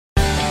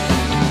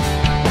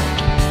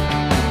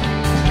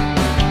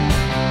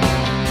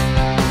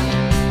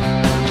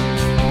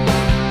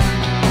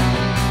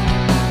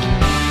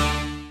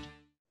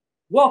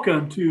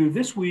Welcome to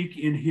This Week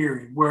in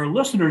Hearing, where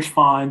listeners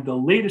find the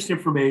latest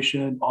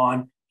information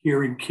on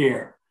hearing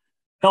care.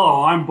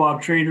 Hello, I'm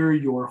Bob Traynor,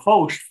 your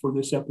host for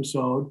this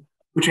episode,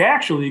 which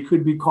actually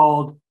could be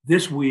called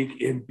This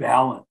Week in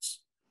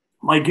Balance.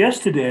 My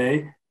guest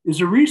today is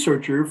a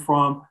researcher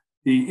from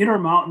the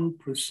Intermountain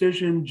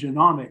Precision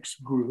Genomics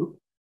group,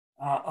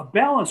 a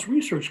balanced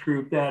research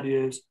group that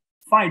is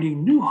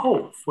finding new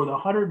hope for the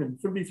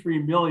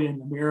 133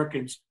 million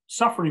Americans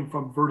suffering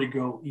from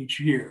vertigo each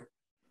year.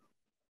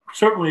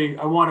 Certainly,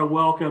 I want to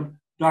welcome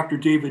Dr.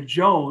 David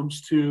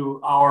Jones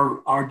to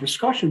our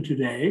discussion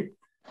today.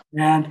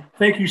 And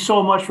thank you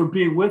so much for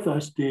being with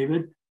us,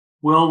 David.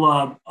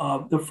 Well,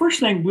 the first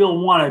thing we'll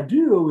want to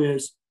do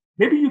is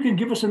maybe you can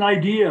give us an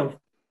idea of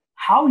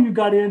how you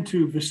got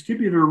into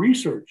vestibular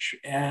research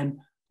and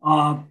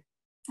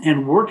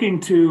working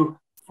to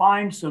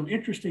find some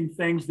interesting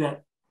things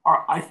that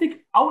are, I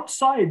think,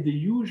 outside the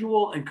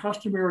usual and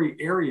customary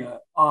area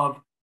of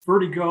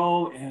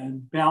vertigo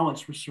and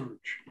balance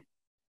research.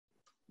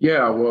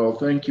 Yeah, well,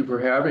 thank you for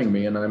having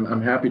me, and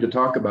I'm happy to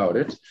talk about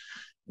it.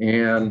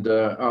 And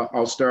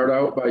I'll start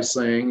out by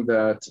saying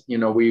that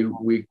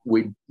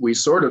we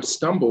sort of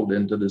stumbled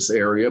into this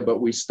area,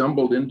 but we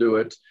stumbled into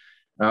it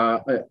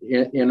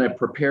in a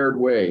prepared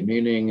way.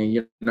 Meaning,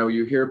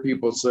 you hear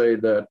people say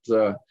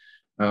that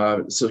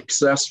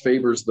success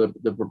favors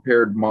the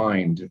prepared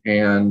mind,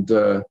 and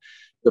the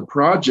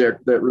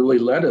project that really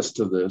led us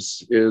to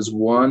this is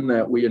one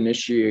that we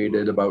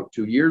initiated about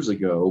 2 years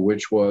ago,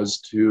 which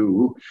was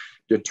to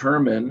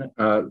determine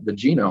the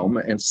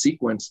genome and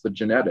sequence the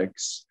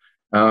genetics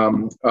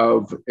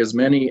of as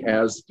many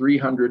as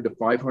 300 to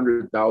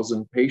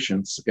 500,000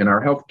 patients in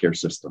our healthcare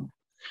system.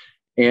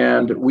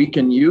 And we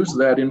can use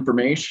that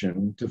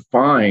information to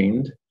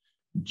find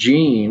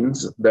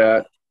genes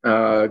that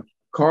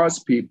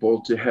cause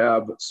people to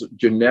have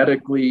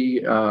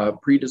genetically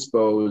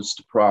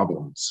predisposed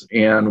problems.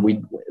 And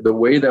the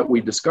way that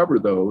we discover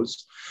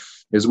those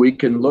is we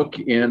can look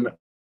in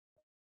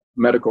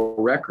medical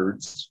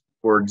records.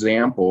 For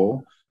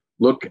example,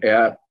 look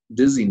at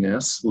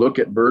dizziness, look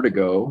at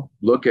vertigo,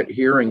 look at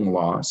hearing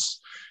loss,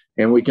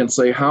 and we can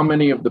say how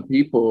many of the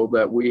people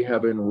that we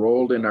have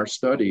enrolled in our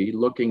study,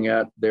 looking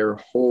at their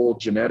whole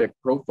genetic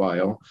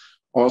profile,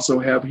 also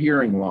have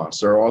hearing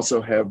loss or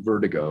also have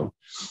vertigo.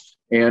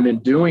 And in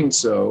doing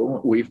so,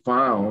 we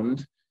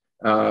found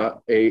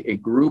a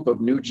group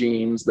of new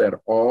genes that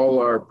all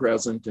are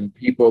present in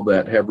people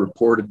that have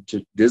reported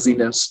to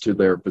dizziness to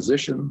their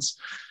physicians.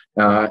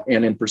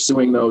 And in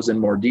pursuing those in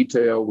more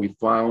detail, we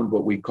found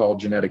what we call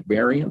genetic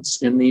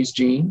variants in these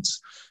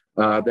genes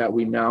that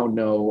we now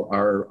know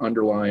are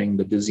underlying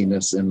the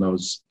dizziness in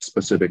those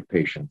specific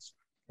patients.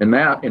 And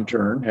that, in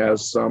turn,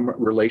 has some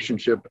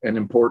relationship and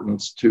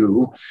importance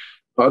to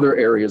other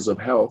areas of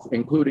health,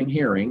 including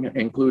hearing,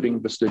 including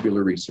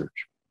vestibular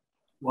research.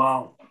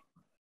 Wow.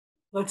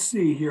 Let's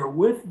see here.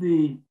 With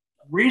the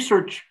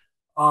research,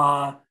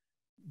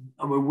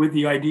 with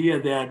the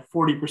idea that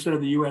 40%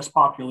 of the US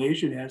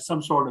population has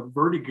some sort of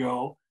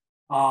vertigo,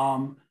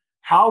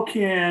 how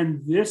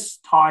can this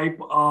type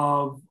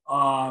of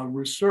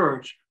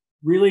research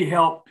really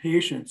help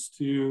patients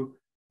to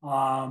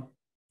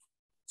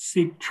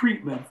seek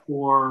treatment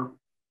for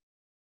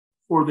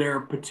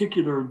their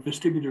particular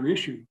vestibular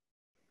issue?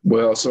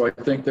 Well, so I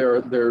think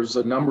there's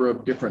a number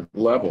of different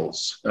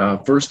levels.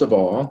 First of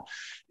all,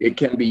 it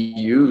can be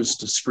used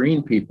to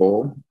screen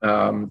people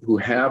who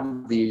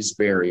have these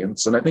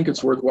variants. And I think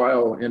it's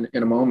worthwhile in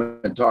a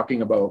moment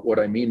talking about what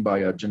I mean by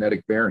a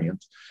genetic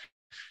variant,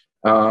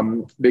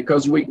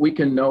 because we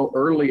can know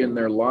early in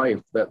their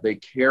life that they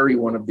carry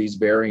one of these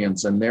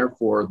variants, and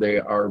therefore they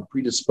are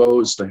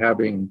predisposed to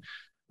having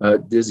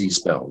dizzy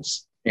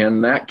spells.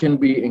 And that can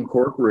be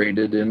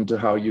incorporated into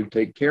how you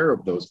take care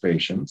of those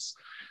patients.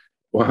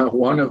 Well,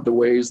 one of the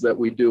ways that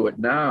we do it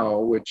now,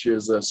 which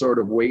is a sort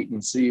of wait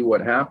and see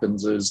what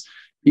happens, is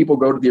people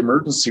go to the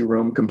emergency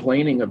room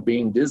complaining of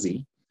being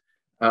dizzy.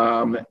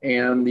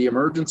 And the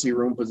emergency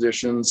room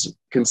physicians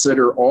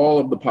consider all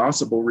of the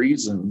possible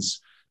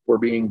reasons for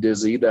being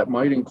dizzy that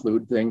might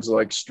include things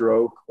like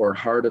stroke or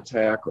heart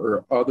attack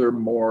or other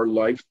more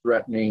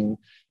life-threatening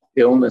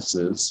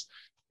illnesses.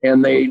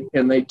 And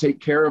they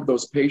take care of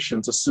those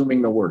patients,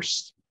 assuming the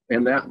worst.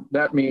 And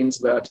that means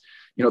that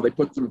they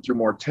put them through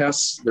more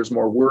tests. There's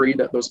more worry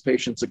that those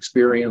patients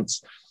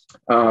experience.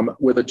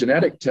 With a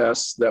genetic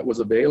test that was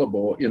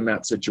available in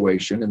that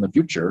situation in the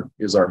future,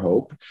 is our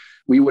hope,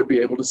 we would be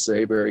able to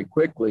say very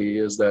quickly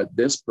is that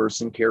this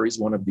person carries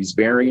one of these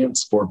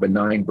variants for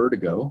benign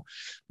vertigo,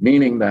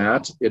 meaning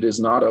that it is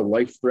not a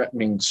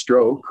life-threatening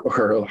stroke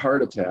or a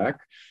heart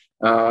attack,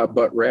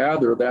 but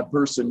rather that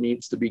person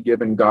needs to be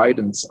given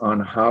guidance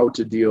on how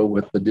to deal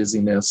with the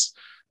dizziness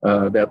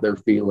that they're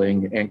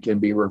feeling, and can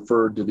be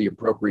referred to the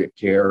appropriate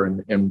care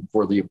and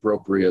for the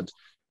appropriate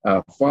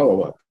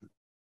follow-up.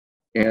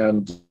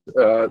 And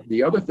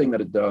the other thing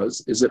that it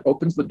does is it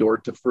opens the door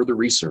to further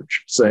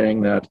research,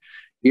 saying that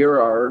here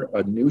are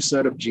a new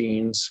set of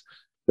genes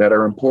that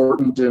are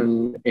important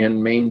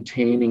in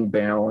maintaining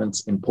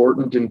balance,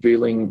 important in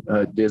feeling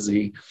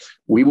dizzy.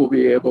 We will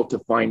be able to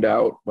find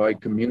out by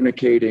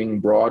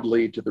communicating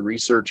broadly to the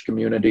research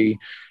community,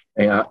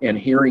 and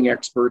hearing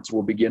experts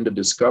will begin to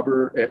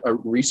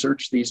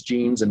research these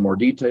genes in more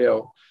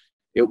detail.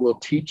 It will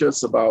teach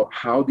us about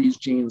how these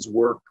genes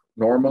work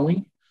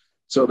normally,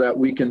 so that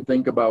we can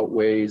think about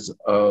ways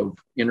of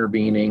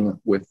intervening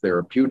with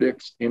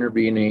therapeutics,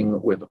 intervening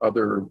with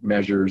other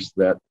measures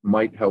that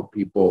might help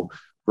people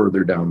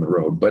further down the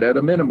road. But at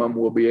a minimum,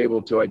 we'll be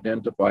able to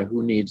identify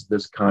who needs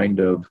this kind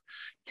of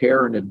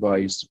care and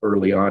advice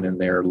early on in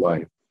their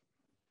life.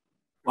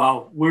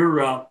 Wow,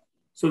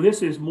 so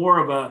this is more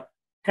of a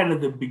kind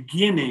of the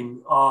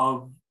beginning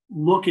of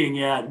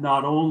looking at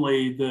not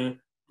only the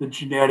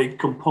genetic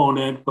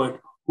component, but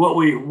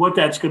what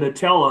that's going to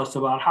tell us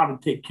about how to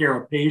take care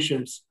of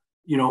patients,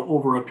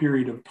 over a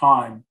period of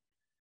time.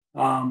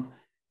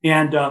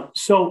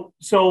 So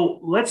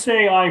let's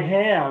say I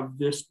have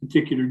this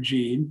particular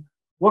gene.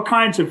 What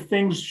kinds of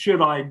things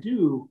should I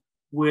do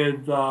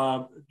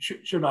to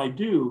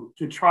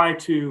try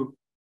to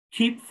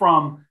keep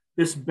from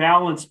this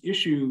balance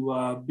issue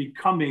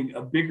becoming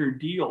a bigger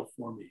deal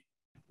for me?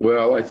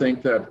 Well, I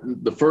think that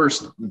the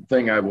first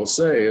thing I will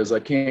say is I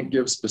can't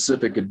give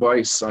specific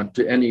advice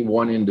to any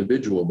one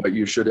individual, but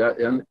you should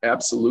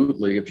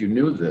absolutely, if you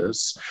knew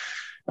this,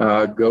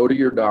 go to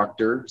your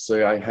doctor,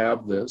 say, I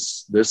have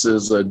this. This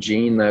is a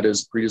gene that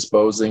is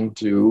predisposing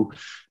to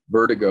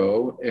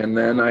vertigo. And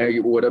then I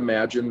would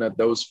imagine that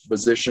those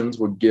physicians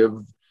would give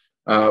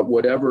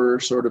whatever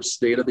sort of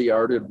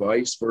state-of-the-art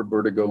advice for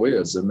vertigo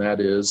is. And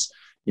that is,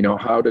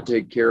 how to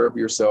take care of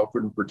yourself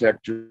and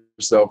protect yourself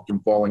from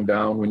falling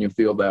down when you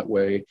feel that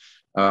way,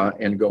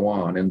 and go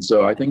on. And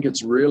so I think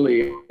it's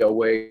really a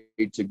way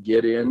to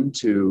get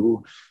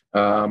into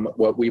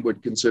what we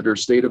would consider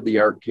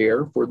state-of-the-art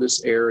care for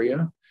this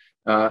area,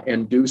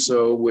 and do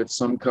so with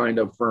some kind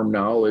of firm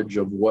knowledge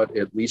of what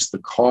at least the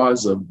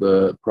cause of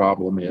the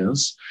problem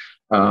is.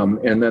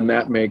 And then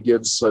that may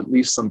give at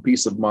least some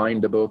peace of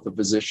mind to both the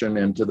physician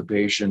and to the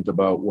patient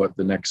about what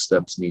the next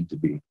steps need to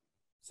be.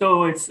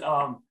 So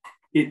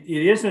it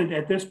isn't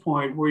at this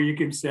point where you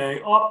can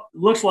say, oh,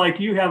 looks like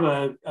you have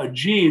a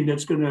gene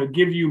that's going to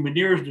give you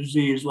Meniere's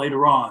disease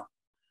later on.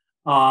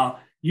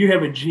 You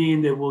have a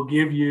gene that will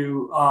give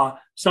you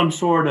some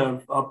sort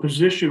of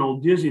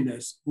positional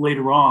dizziness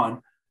later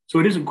on. So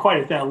it isn't quite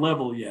at that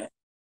level yet.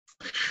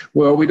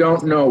 Well, we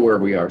don't know where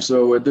we are.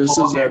 So this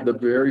is at the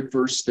very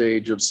first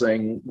stage of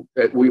saying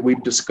that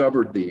we've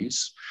discovered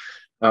these.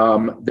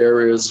 There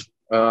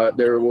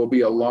will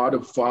be a lot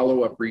of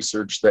follow-up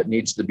research that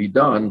needs to be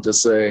done to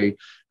say,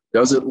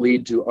 does it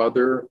lead to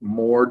other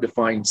more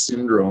defined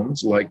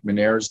syndromes like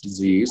Meniere's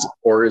disease,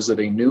 or is it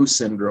a new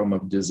syndrome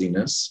of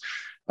dizziness?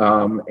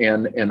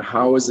 And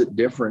how is it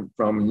different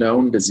from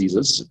known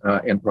diseases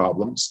and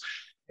problems?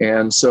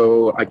 And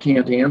so I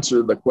can't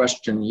answer the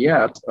question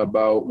yet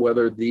about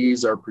whether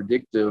these are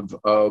predictive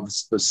of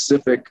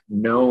specific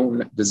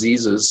known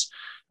diseases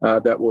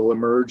that will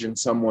emerge in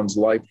someone's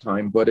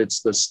lifetime, but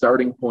it's the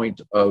starting point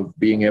of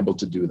being able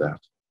to do that.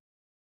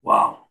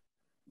 Wow.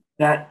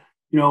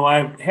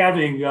 I'm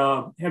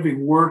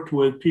having worked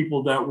with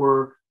people that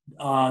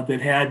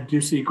had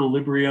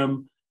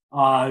disequilibrium,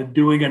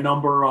 doing a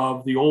number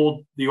of the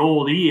old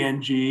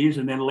ENGs,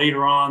 and then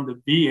later on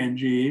the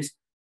VNGs.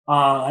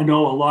 I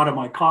know a lot of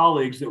my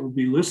colleagues that will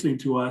be listening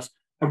to us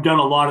have done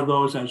a lot of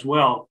those as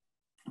well.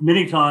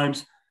 Many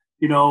times,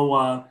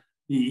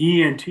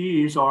 the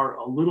ENTs are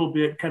a little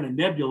bit kind of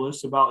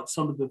nebulous about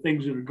some of the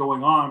things that are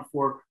going on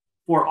for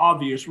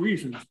obvious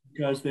reasons,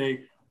 because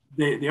they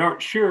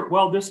aren't sure.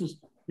 Well,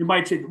 you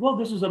might say, well,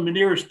 this is a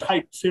Meniere's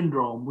type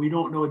syndrome. We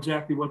don't know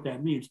exactly what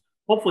that means.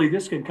 Hopefully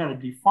this can kind of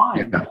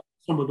define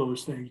some of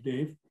those things,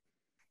 Dave.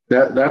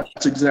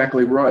 That's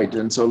exactly right.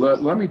 And so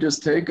let me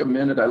just take a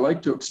minute. I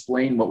like to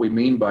explain what we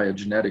mean by a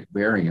genetic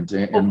variant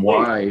and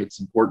why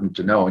it's important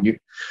to know. I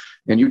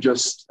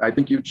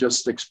think you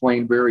just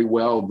explained very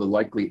well the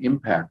likely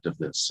impact of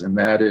this. And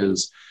that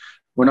is,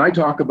 when I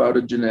talk about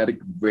a genetic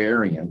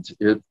variant,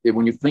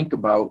 when you think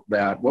about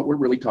that, what we're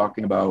really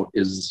talking about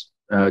is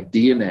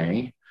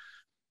DNA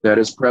that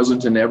is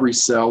present in every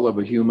cell of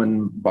a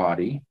human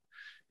body.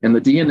 And the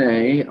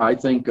DNA I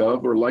think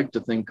of, or like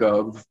to think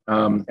of,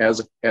 as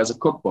a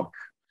cookbook,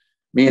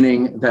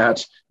 meaning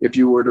that if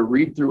you were to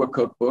read through a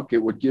cookbook, it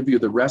would give you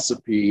the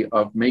recipe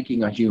of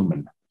making a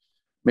human,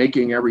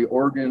 making every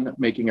organ,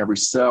 making every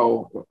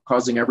cell,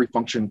 causing every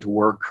function to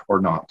work or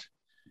not.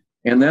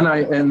 And then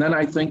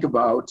I think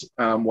about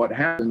what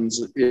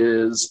happens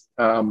is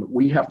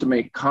we have to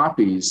make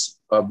copies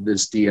of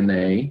this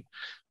DNA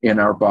in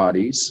our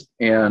bodies.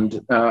 And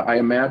I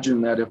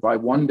imagine that if I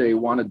one day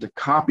wanted to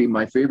copy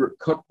my favorite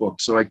cookbook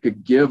so I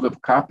could give a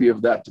copy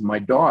of that to my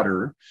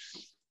daughter,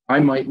 I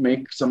might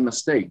make some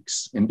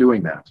mistakes in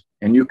doing that.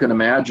 And you can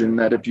imagine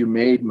that if you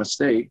made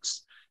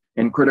mistakes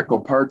in critical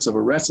parts of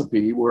a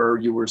recipe where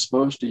you were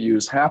supposed to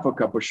use half a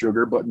cup of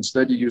sugar, but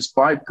instead you use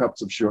 5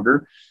 cups of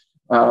sugar,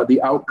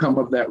 the outcome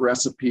of that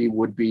recipe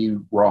would be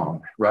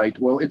wrong, right?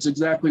 Well, it's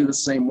exactly the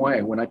same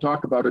way. When I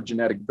talk about a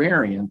genetic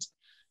variant,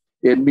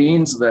 it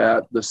means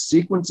that the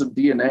sequence of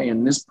DNA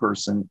in this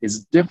person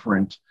is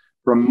different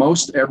from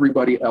most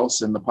everybody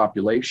else in the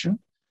population.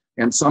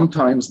 And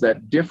sometimes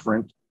that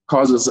different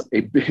causes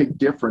a big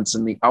difference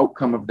in the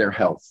outcome of their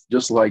health,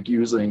 just like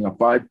using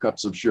 5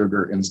 cups of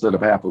sugar instead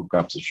of half of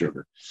cups of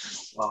sugar.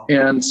 Wow.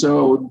 And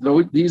so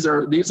these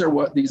are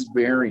what these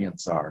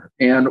variants are.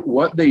 And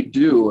what they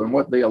do and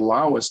what they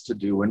allow us to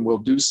do, and we'll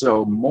do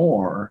so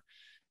more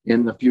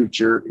in the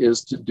future,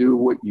 is to do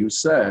what you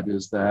said,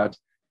 is that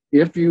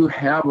if you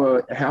have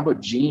a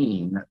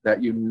gene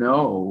that you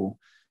know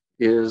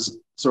is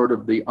sort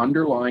of the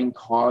underlying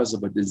cause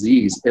of a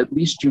disease, at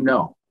least you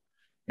know.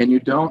 And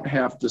you don't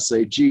have to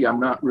say, gee, I'm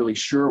not really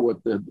sure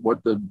what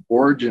the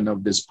origin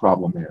of this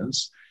problem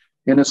is.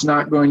 And it's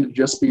not going to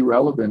just be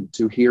relevant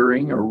to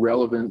hearing or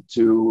relevant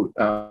to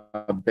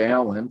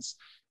balance.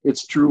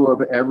 It's true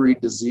of every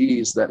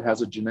disease that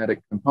has a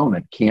genetic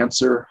component: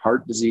 cancer,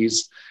 heart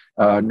disease,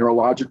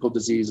 neurological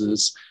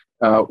diseases.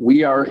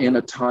 We are in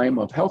a time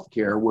of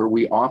healthcare where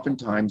we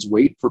oftentimes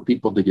wait for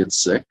people to get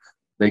sick.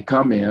 They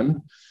come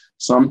in.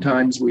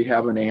 Sometimes we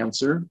have an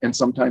answer, and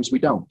sometimes we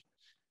don't.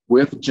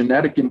 With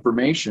genetic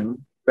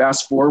information,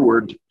 fast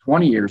forward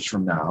 20 years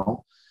from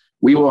now,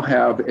 we will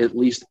have at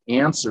least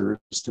answers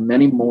to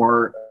many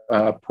more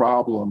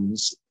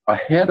problems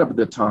ahead of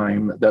the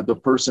time that the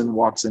person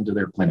walks into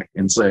their clinic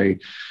and say,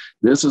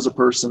 this is a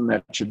person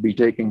that should be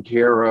taken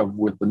care of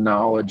with the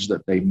knowledge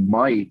that they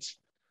might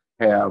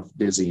have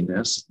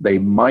dizziness, they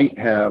might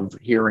have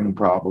hearing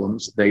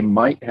problems, they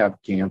might have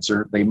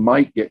cancer, they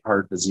might get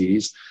heart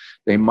disease,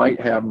 they might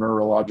have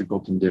neurological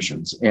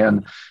conditions.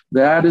 And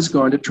that is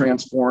going to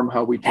transform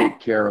how we take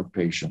care of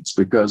patients,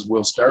 because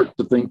we'll start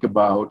to think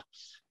about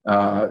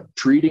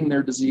treating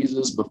their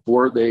diseases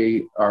before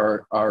they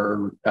are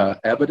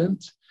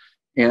evident,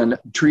 and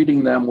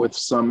treating them with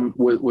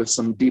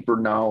some deeper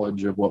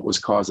knowledge of what was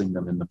causing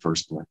them in the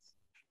first place.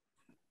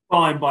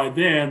 Well, and by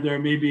then there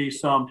may be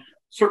some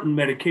certain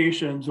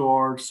medications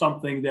or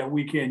something that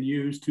we can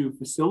use to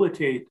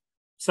facilitate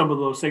some of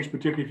those things,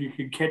 particularly if you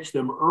can catch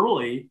them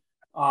early,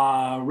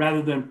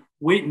 rather than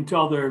wait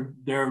until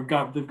they've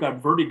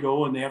got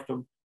vertigo and they have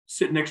to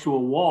sit next to a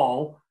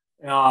wall,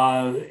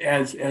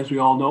 as we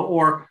all know,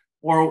 or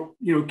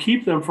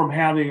keep them from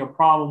having a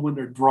problem when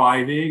they're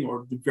driving,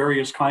 or the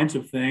various kinds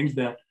of things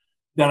that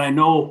I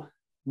know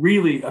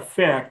really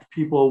affect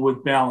people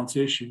with balance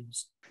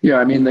issues. Yeah,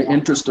 I mean, the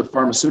interest of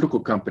pharmaceutical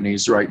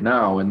companies right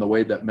now and the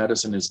way that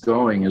medicine is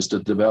going is to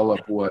develop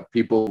what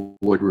people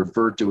would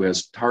refer to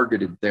as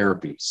targeted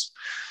therapies.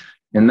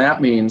 And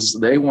that means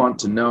they want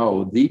to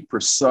know the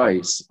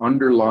precise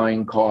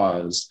underlying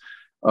cause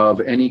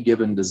of any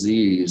given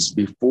disease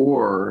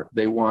before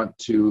they want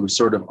to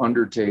sort of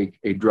undertake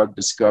a drug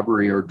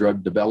discovery or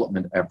drug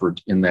development effort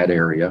in that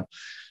area,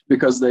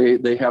 because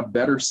they have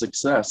better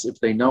success if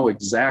they know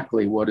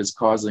exactly what is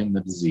causing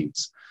the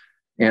disease.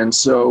 And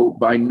so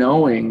by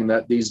knowing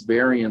that these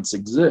variants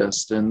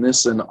exist in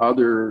this and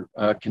other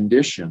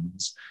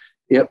conditions,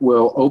 it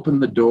will open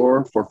the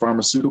door for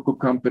pharmaceutical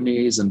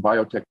companies and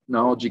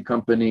biotechnology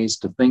companies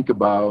to think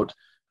about,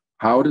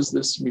 how does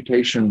this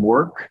mutation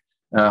work?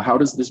 How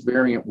does this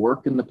variant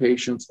work in the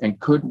patients? And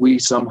could we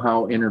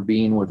somehow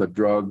intervene with a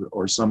drug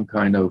or some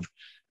kind of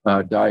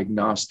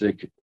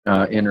diagnostic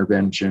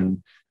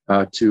intervention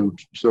to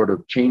sort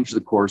of change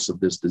the course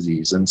of this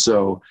disease? And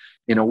so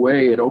in a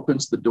way, it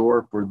opens the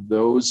door for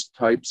those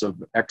types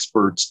of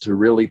experts to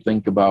really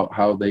think about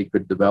how they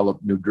could develop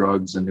new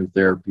drugs and new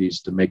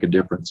therapies to make a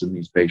difference in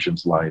these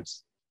patients'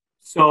 lives.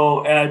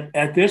 So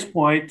at this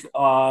point,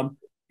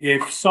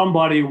 if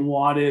somebody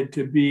wanted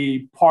to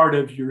be part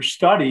of your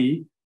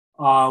study,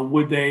 how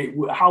would they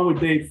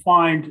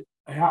find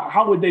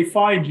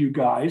you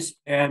guys,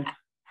 and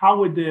how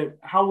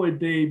would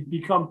they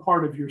become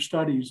part of your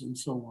studies and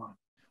so on?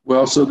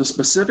 Well, so the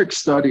specific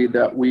study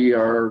that we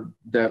are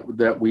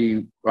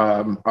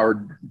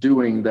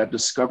doing that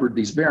discovered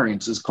these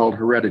variants is called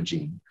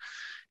Heredogene.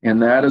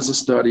 And that is a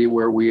study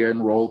where we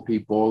enroll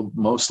people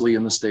mostly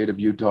in the state of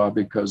Utah,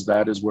 because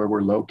that is where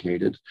we're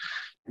located.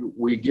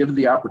 We give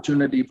the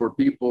opportunity for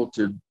people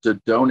to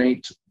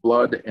donate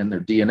blood and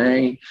their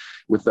DNA,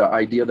 with the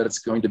idea that it's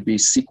going to be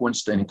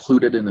sequenced and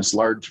included in this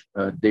large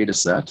data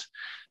set.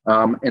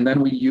 And then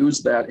we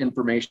use that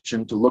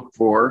information to look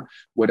for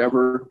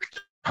whatever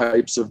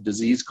types of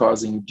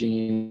disease-causing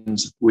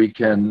genes we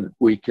can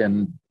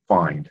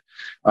find,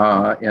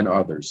 and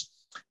others.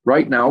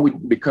 Right now,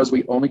 because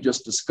we only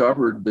just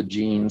discovered the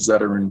genes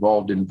that are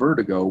involved in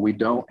vertigo, we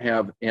don't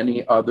have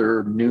any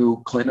other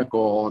new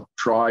clinical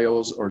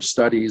trials or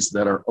studies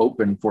that are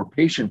open for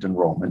patient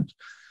enrollment,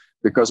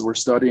 because we're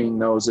studying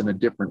those in a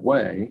different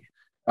way.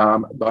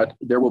 But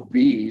there will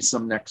be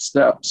some next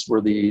steps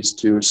for these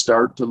to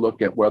start to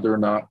look at whether or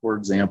not, for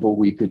example,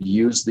 we could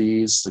use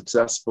these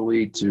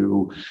successfully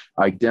to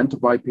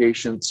identify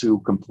patients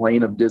who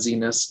complain of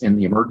dizziness in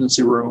the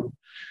emergency room.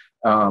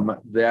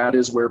 That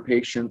is where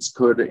patients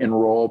could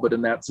enroll, but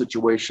in that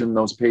situation,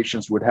 those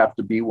patients would have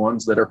to be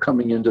ones that are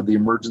coming into the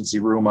emergency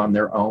room on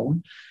their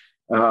own.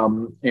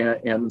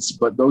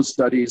 But those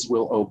studies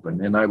will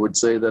open, and I would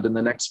say that in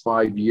the next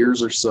 5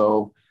 years or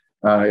so,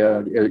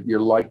 you're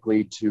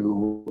likely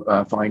to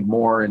find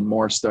more and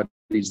more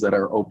studies that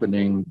are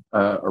opening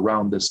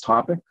around this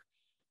topic.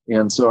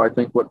 And so I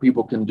think what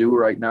people can do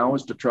right now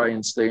is to try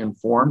and stay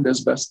informed as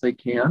best they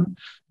can,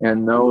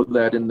 and know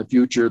that in the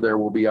future there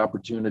will be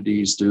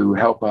opportunities to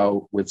help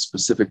out with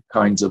specific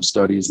kinds of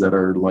studies that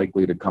are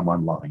likely to come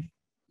online.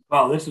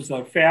 Wow, this is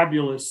a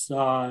fabulous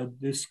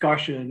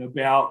discussion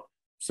about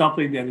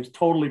something that is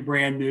totally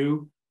brand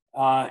new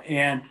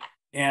and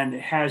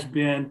has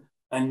been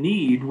a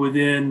need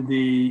within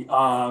the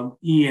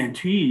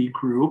ENT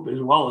group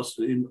as well as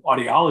in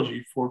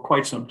audiology for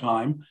quite some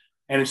time.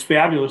 And it's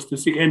fabulous to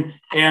see.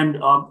 And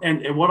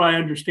what I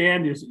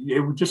understand is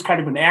it was just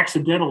kind of an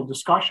accidental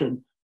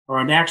discussion or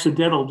an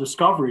accidental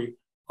discovery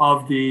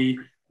of the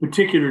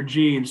particular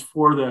genes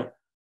for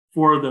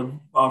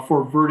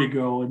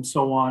vertigo and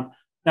so on.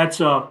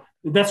 That's a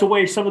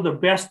way some of the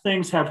best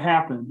things have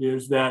happened,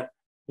 is that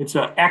it's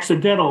an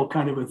accidental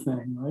kind of a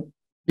thing, right?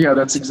 Yeah,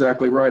 that's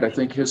exactly right. I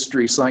think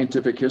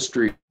scientific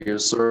history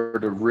is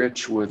sort of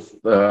rich with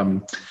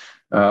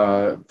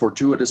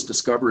fortuitous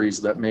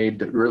discoveries that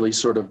made really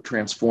sort of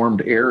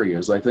transformed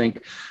areas. I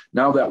think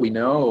now that we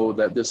know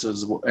that this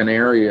is an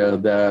area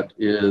that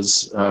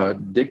is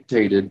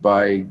dictated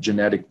by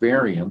genetic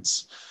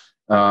variants,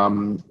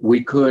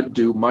 we could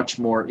do much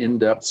more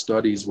in-depth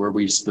studies where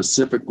we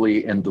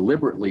specifically and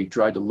deliberately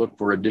try to look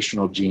for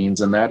additional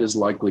genes, and that is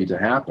likely to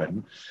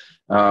happen.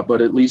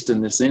 But at least in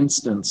this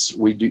instance,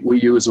 we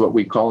use what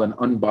we call an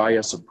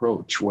unbiased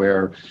approach,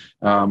 where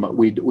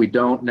we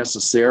don't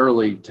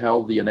necessarily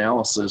tell the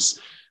analysis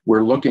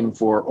we're looking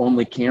for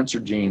only cancer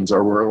genes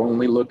or we're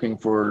only looking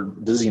for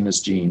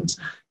dizziness genes.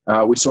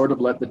 We sort of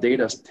let the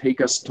data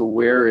take us to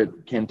where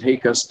it can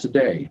take us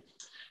today.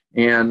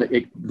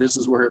 And this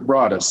is where it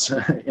brought us.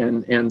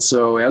 and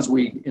so as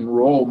we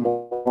enroll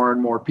more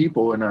and more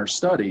people in our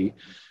study,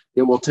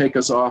 it will take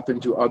us off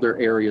into other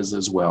areas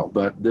as well.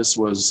 But this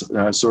was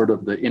sort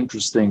of the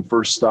interesting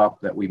first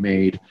stop that we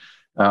made,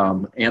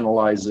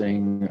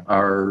 analyzing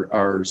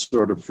our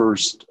sort of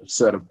first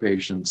set of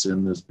patients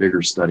in this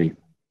bigger study.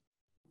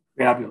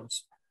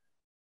 Fabulous.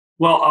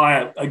 Well,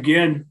 I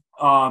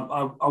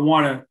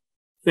want to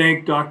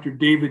thank Dr.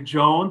 David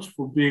Jones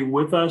for being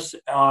with us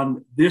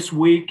on This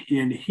Week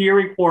in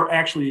Hearing, or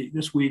actually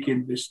This Week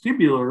in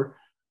Vestibular.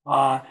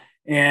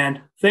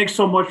 And thanks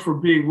so much for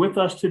being with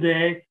us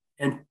today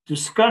and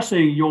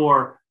discussing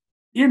your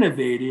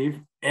innovative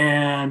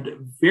and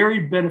very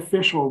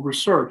beneficial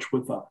research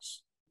with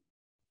us.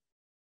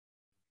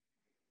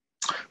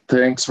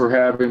 Thanks for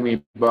having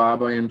me,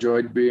 Bob. I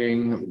enjoyed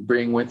being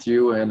with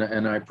you, and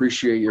I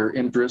appreciate your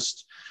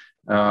interest,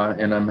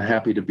 and I'm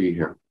happy to be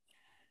here.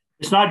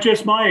 It's not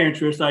just my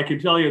interest. I can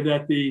tell you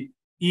that the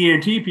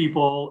ENT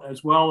people,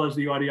 as well as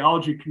the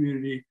audiology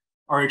community,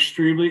 are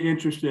extremely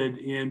interested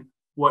in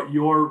what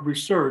your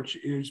research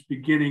is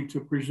beginning to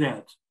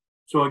present.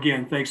 So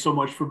again, thanks so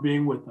much for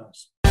being with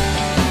us.